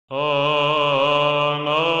We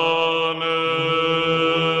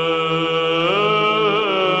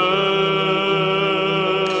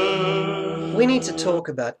need to talk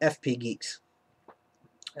about FP Geeks.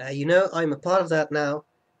 You know, I'm a part of that now,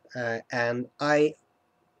 and I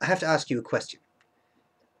have to ask you a question.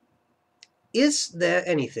 Is there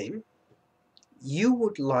anything you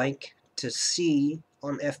would like to see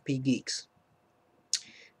on FP Geeks?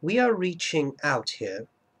 We are reaching out here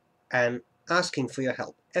and asking for your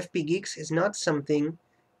help. FP Geeks is not something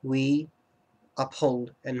we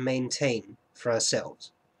uphold and maintain for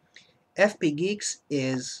ourselves. FP Geeks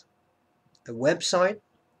is a website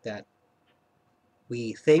that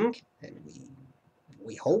we think and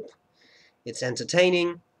we hope it's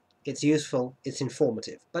entertaining, it's useful, it's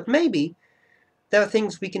informative. But maybe there are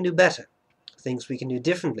things we can do better, things we can do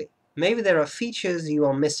differently. Maybe there are features you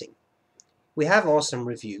are missing. We have awesome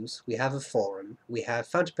reviews, we have a forum, we have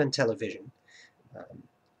fountain pen television,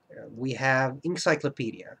 we have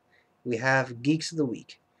encyclopedia, we have Geeks of the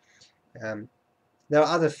Week. There are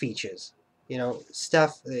other features, you know,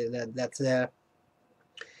 stuff that's there.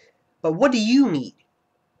 But what do you need?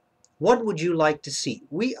 What would you like to see?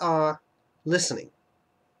 We are listening.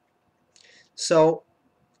 So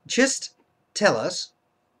just tell us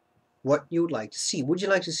what you would like to see. Would you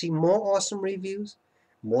like to see more awesome reviews?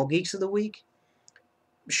 More Geeks of the Week?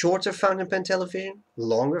 Shorter fountain pen television?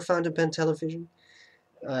 Longer fountain pen television?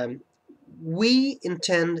 We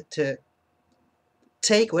intend to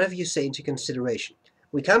take whatever you say into consideration.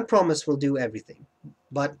 We can't promise we'll do everything,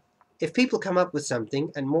 but if people come up with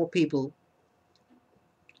something and more people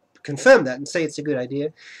confirm that and say it's a good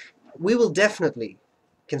idea, we will definitely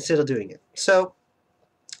consider doing it. So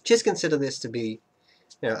just consider this to be,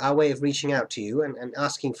 you know, our way of reaching out to you and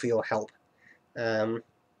asking for your help.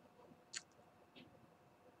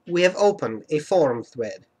 We have opened a forum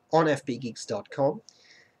thread on fbgeeks.com.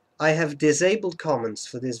 I have disabled comments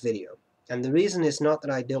for this video, and the reason is not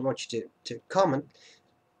that I don't want you to comment,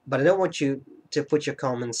 but I don't want you to put your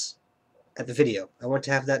comments at the video. I want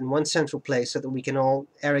to have that in one central place so that we can all,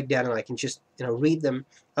 Eric, Dan, and I can just, you know, read them,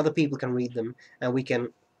 other people can read them, and we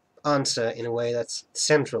can answer in a way that's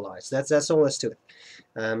centralized. That's all there's to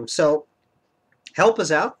it. So help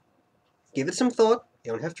us out, give it some thought.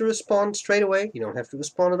 You don't have to respond straight away, you don't have to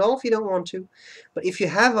respond at all if you don't want to, but if you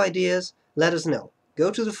have ideas, let us know. Go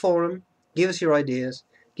to the forum, give us your ideas,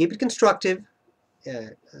 keep it constructive.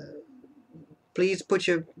 Please put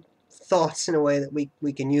your thoughts in a way that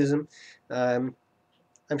we can use them.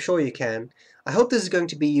 I'm sure you can. I hope this is going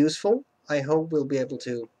to be useful. I hope we'll be able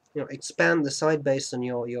to, you know, expand the site based on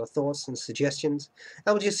your thoughts and suggestions,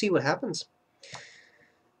 and we'll just see what happens.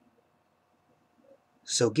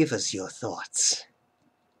 So give us your thoughts.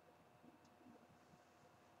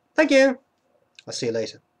 Thank you. I'll see you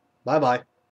later. Bye-bye.